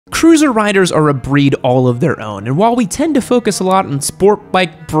Cruiser riders are a breed all of their own, and while we tend to focus a lot on sport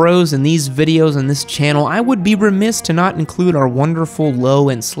bike bros in these videos on this channel, I would be remiss to not include our wonderful low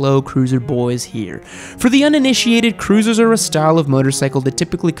and slow cruiser boys here. For the uninitiated, cruisers are a style of motorcycle that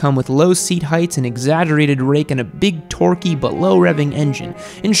typically come with low seat heights, an exaggerated rake, and a big torquey but low revving engine.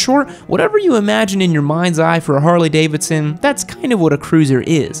 In short, whatever you imagine in your mind's eye for a Harley Davidson, that's kind of what a cruiser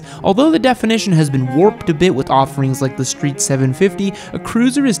is. Although the definition has been warped a bit with offerings like the Street 750, a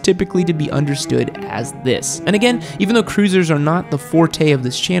cruiser is typically to be understood as this. And again, even though cruisers are not the forte of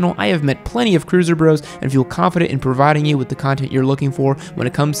this channel, I have met plenty of cruiser bros and feel confident in providing you with the content you're looking for when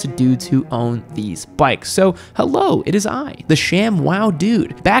it comes to dudes who own these bikes. So hello, it is I, the Sham Wow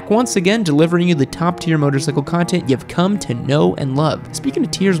Dude, back once again delivering you the top tier motorcycle content you've come to know and love. Speaking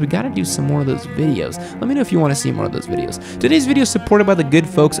of tiers, we gotta do some more of those videos. Let me know if you want to see more of those videos. Today's video is supported by the good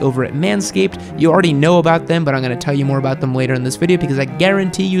folks over at Manscaped. You already know about them, but I'm gonna tell you more about them later in this video because I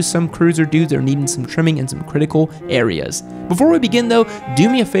guarantee you some cruiser dudes are needing some trimming in some critical areas. Before we begin though, do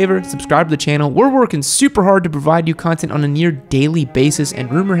me a favor, subscribe to the channel. We're working super hard to provide you content on a near daily basis,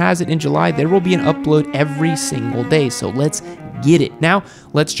 and rumor has it in July there will be an upload every single day, so let's get it. Now,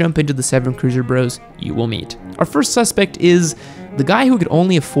 let's jump into the 7 cruiser bros you will meet. Our first suspect is the guy who could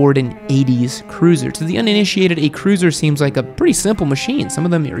only afford an 80s cruiser. To the uninitiated, a cruiser seems like a pretty simple machine. Some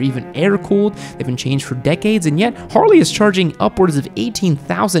of them are even air-cooled, they've been changed for decades, and yet Harley is charging upwards of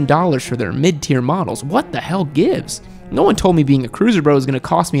 $18,000 for their mid-tier models. What the hell gives? No one told me being a cruiser bro is going to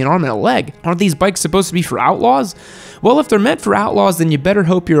cost me an arm and a leg. Aren't these bikes supposed to be for outlaws? Well, if they're meant for outlaws, then you better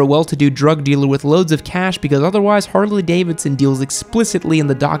hope you're a well-to-do drug dealer with loads of cash, because otherwise Harley Davidson deals explicitly in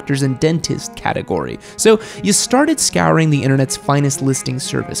the doctors and dentist category. So you started scouring the internet's finest listing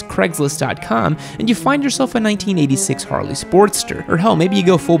service, Craigslist.com, and you find yourself a 1986 Harley Sportster. Or hell, maybe you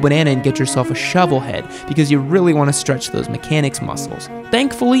go full banana and get yourself a shovel head, because you really want to stretch those mechanics muscles.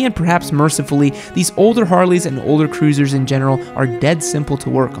 Thankfully, and perhaps mercifully, these older Harleys and older cruisers in general are dead simple to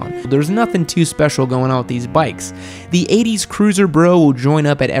work on. There's nothing too special going on with these bikes. The 80s cruiser bro will join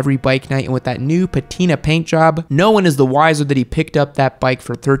up at every bike night, and with that new patina paint job, no one is the wiser that he picked up that bike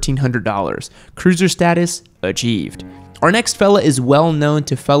for $1,300. Cruiser status achieved. Our next fella is well known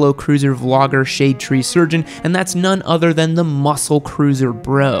to fellow cruiser vlogger Shade Tree Surgeon, and that's none other than the muscle cruiser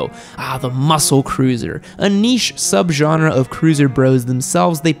bro. The muscle cruiser. A niche subgenre of cruiser bros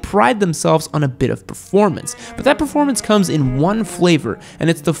themselves, they pride themselves on a bit of performance. But that performance comes in one flavor, and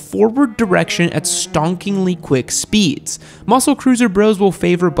it's the forward direction at stonkingly quick speeds. Muscle cruiser bros will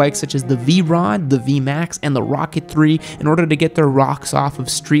favor bikes such as the V-Rod, the V-Max, and the Rocket 3 in order to get their rocks off of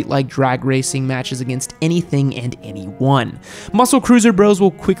street-like drag racing matches against anything and anyone. Muscle cruiser bros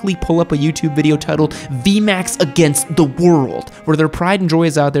will quickly pull up a YouTube video titled V-Max Against the World, where their pride and joy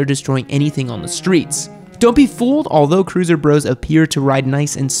is out there destroying anything on the streets. Don't be fooled, although cruiser bros appear to ride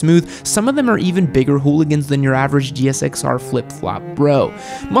nice and smooth, some of them are even bigger hooligans than your average GSXR flip-flop bro.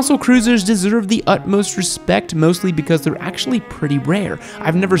 Muscle cruisers deserve the utmost respect, mostly because they're actually pretty rare.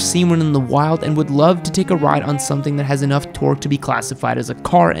 I've never seen one in the wild and would love to take a ride on something that has enough torque to be classified as a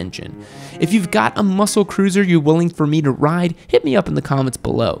car engine. If you've got a muscle cruiser you're willing for me to ride, hit me up in the comments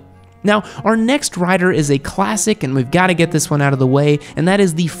below. Now, our next rider is a classic, and we've got to get this one out of the way, and that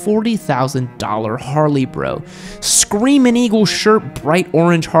is the $40,000 Harley bro. Screamin' Eagle shirt, bright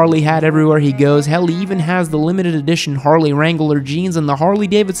orange Harley hat everywhere he goes. Hell, he even has the limited edition Harley Wrangler jeans and the Harley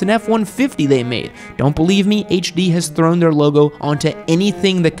Davidson F-150 they made. Don't believe me? HD has thrown their logo onto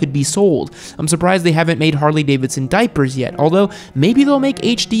anything that could be sold. I'm surprised they haven't made Harley Davidson diapers yet, although maybe they'll make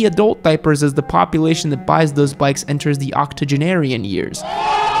HD adult diapers as the population that buys those bikes enters the octogenarian years.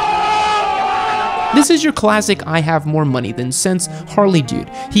 This is your classic I have more money than sense Harley dude.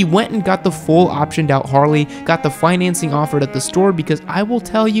 He went and got the full optioned out Harley, got the financing offered at the store, because I will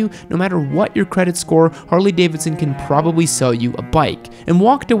tell you, no matter what your credit score, Harley Davidson can probably sell you a bike, and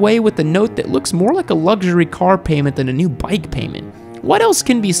walked away with a note that looks more like a luxury car payment than a new bike payment. What else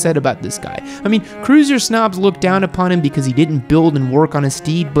can be said about this guy? I mean, cruiser snobs look down upon him because he didn't build and work on his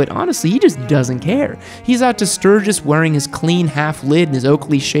steed, but honestly, he just doesn't care. He's out to Sturgis wearing his clean half lid and his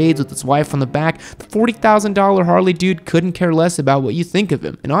Oakley shades with his wife on the back. The $40,000 Harley dude couldn't care less about what you think of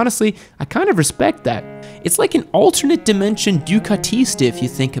him, and honestly, I kind of respect that. It's like an alternate dimension Ducatista if you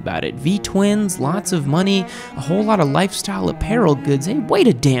think about it. V-twins, lots of money, a whole lot of lifestyle apparel goods. Hey, wait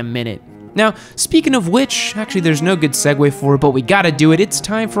a damn minute. Now, speaking of which, actually there's no good segue for it, but we gotta do it. It's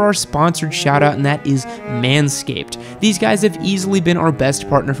time for our sponsored shout out, and that is Manscaped. These guys have easily been our best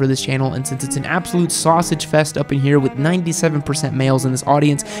partner for this channel, and since it's an absolute sausage fest up in here with 97% males in this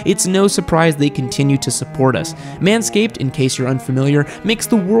audience, it's no surprise they continue to support us. Manscaped, in case you're unfamiliar, makes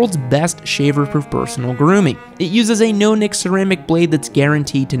the world's best shaver for personal grooming. It uses a no-nick ceramic blade that's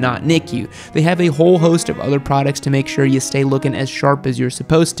guaranteed to not nick you. They have a whole host of other products to make sure you stay looking as sharp as you're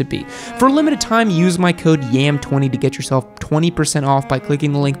supposed to be. For a limited time, use my code YAM20 to get yourself 20% off by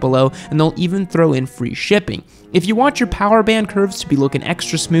clicking the link below, and they'll even throw in free shipping. If you want your power band curves to be looking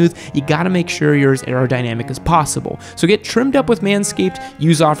extra smooth, you gotta make sure you're as aerodynamic as possible. So get trimmed up with Manscaped,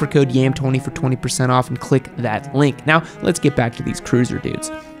 use offer code YAM20 for 20% off, and click that link. Now, let's get back to these cruiser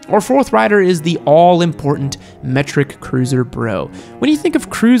dudes. Our fourth rider is the all-important metric cruiser bro. When you think of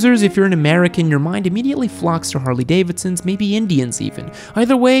cruisers, if you're an American, your mind immediately flocks to Harley-Davidsons, maybe Indians even.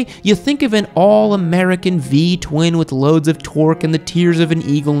 Either way, you think of an all-American V-twin with loads of torque and the tears of an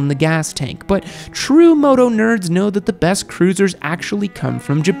eagle in the gas tank. But true moto nerds know that the best cruisers actually come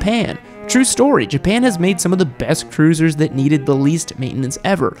from Japan. True story, Japan has made some of the best cruisers that needed the least maintenance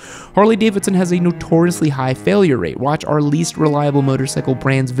ever. Harley-Davidson has a notoriously high failure rate. Watch our least reliable motorcycle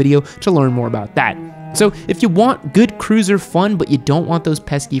brands video to learn more about that. So if you want good cruiser fun but you don't want those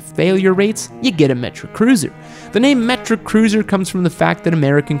pesky failure rates, you get a metric cruiser. The name metric cruiser comes from the fact that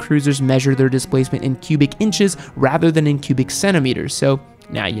American cruisers measure their displacement in cubic inches rather than in cubic centimeters, so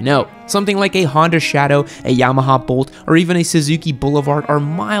now you know. Something like a Honda Shadow, a Yamaha Bolt, or even a Suzuki Boulevard are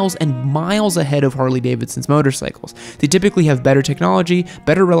miles and miles ahead of Harley-Davidson's motorcycles. They typically have better technology,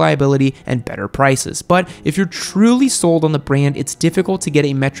 better reliability, and better prices. But if you're truly sold on the brand, it's difficult to get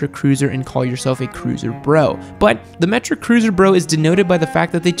a metric cruiser and call yourself a cruiser bro. But the metric cruiser bro is denoted by the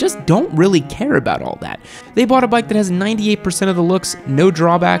fact that they just don't really care about all that. They bought a bike that has 98% of the looks, no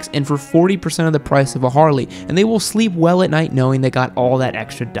drawbacks, and for 40% of the price of a Harley, and they will sleep well at night knowing they got all that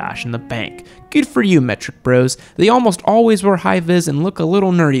extra dash in the bank. Good for you, metric bros. They almost always wear high vis and look a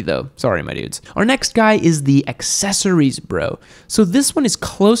little nerdy though. Sorry, my dudes. Our next guy is the accessories bro. So this one is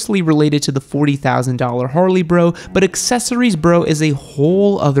closely related to the $40,000 Harley bro, but accessories bro is a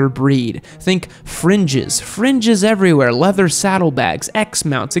whole other breed. Think fringes everywhere, leather saddlebags,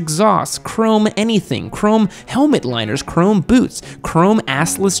 X-mounts, exhausts, chrome anything, chrome helmet liners, chrome boots, chrome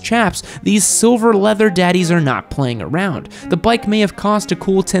assless chaps. These silver leather daddies are not playing around. The bike may have cost a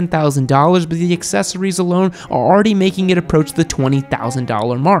cool $10,000, but the accessories alone are already making it approach the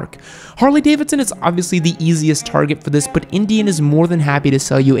 $20,000 mark. Harley-Davidson is obviously the easiest target for this, but Indian is more than happy to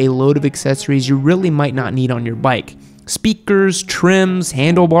sell you a load of accessories you really might not need on your bike. Speakers, trims,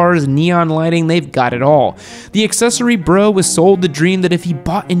 handlebars, neon lighting, they've got it all. The accessory bro was sold the dream that if he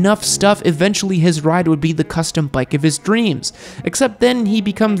bought enough stuff, eventually his ride would be the custom bike of his dreams. Except then he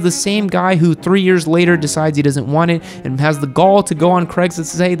becomes the same guy who 3 years later decides he doesn't want it and has the gall to go on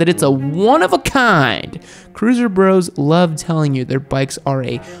Craigslist to say that it's a one of a kind. Cruiser bros love telling you their bikes are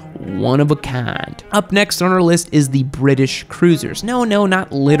a one of a kind. Up next on our list is the British cruisers. No,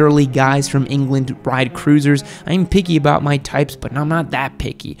 not literally guys from England ride cruisers. I'm picky about my types, but I'm not that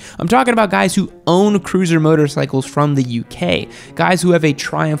picky. I'm talking about guys who own cruiser motorcycles from the UK. Guys who have a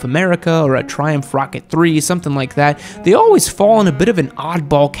Triumph America or a Triumph Rocket 3, something like that. They always fall in a bit of an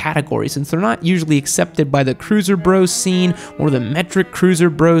oddball category since they're not usually accepted by the cruiser bros scene or the metric cruiser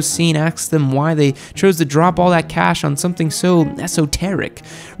bros scene. Ask them why they chose to drop all that cash on something so esoteric.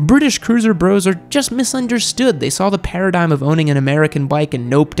 British cruiser bros are just misunderstood. They saw the paradigm of owning an American bike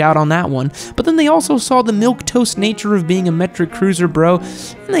and noped out on that one, but then they also saw the milquetoast nature of being a metric cruiser bro,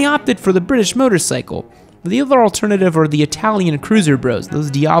 and they opted for the British motorcycle. The other alternative are the Italian cruiser bros.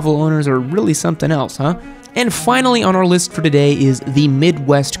 Those Diavolo owners are really something else, huh? And finally on our list for today is the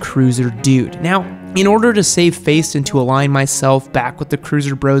Midwest cruiser dude. Now, in order to save face and to align myself back with the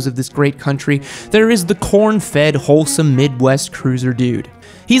cruiser bros of this great country, there is the corn-fed, wholesome Midwest cruiser dude.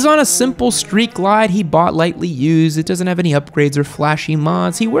 He's on a simple street glide he bought lightly used. It doesn't have any upgrades or flashy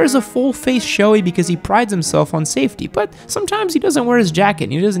mods. He wears a full face showy because he prides himself on safety, but sometimes he doesn't wear his jacket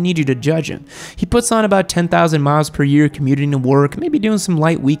and he doesn't need you to judge him. He puts on about 10,000 miles per year commuting to work, maybe doing some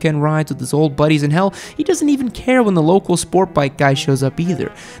light weekend rides with his old buddies, and hell, he doesn't even care when the local sport bike guy shows up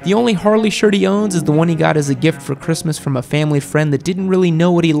either. The only Harley shirt he owns is the one he got as a gift for Christmas from a family friend that didn't really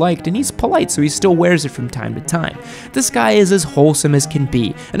know what he liked, and he's polite so he still wears it from time to time. This guy is as wholesome as can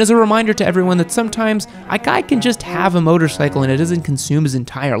be. And as a reminder to everyone that sometimes a guy can just have a motorcycle and it doesn't consume his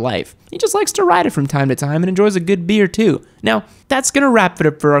entire life. He just likes to ride it from time to time and enjoys a good beer too. Now, that's gonna wrap it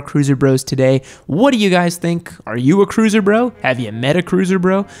up for our cruiser bros today. What do you guys think? Are you a cruiser bro? Have you met a cruiser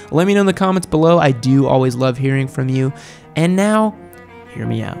bro? Let me know in the comments below. I do always love hearing from you. And now, hear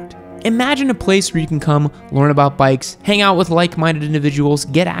me out. Imagine a place where you can come, learn about bikes, hang out with like-minded individuals,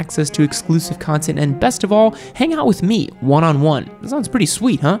 get access to exclusive content, and best of all, hang out with me, one-on-one. That sounds pretty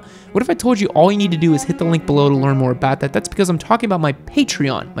sweet, huh? What if I told you all you need to do is hit the link below to learn more about that? That's because I'm talking about my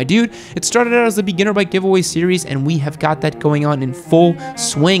Patreon. My dude, it started out as a beginner bike giveaway series, and we have got that going on in full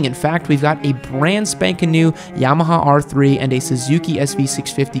swing. In fact, we've got a brand spanking new Yamaha R3 and a Suzuki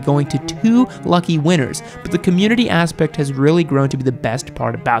SV650 going to 2 lucky winners, but the community aspect has really grown to be the best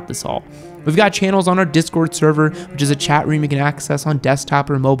part about this all. We've got channels on our Discord server, which is a chat room you can access on desktop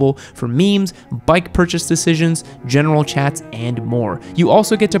or mobile for memes, bike purchase decisions, general chats, and more. You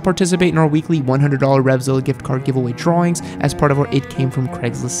also get to participate in our weekly $100 Revzilla gift card giveaway drawings as part of our It Came From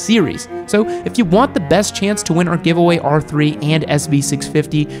Craigslist series. So if you want the best chance to win our giveaway R3 and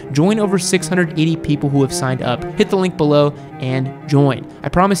SV650, join over 680 people who have signed up. Hit the link below and join. I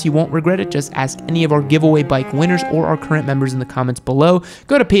promise you won't regret it. Just ask any of our giveaway bike winners or our current members in the comments below.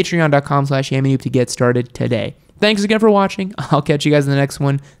 Go to patreon.com/YammieNoob to get started today. Thanks again for watching. I'll catch you guys in the next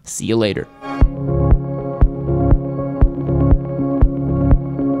one. See you later.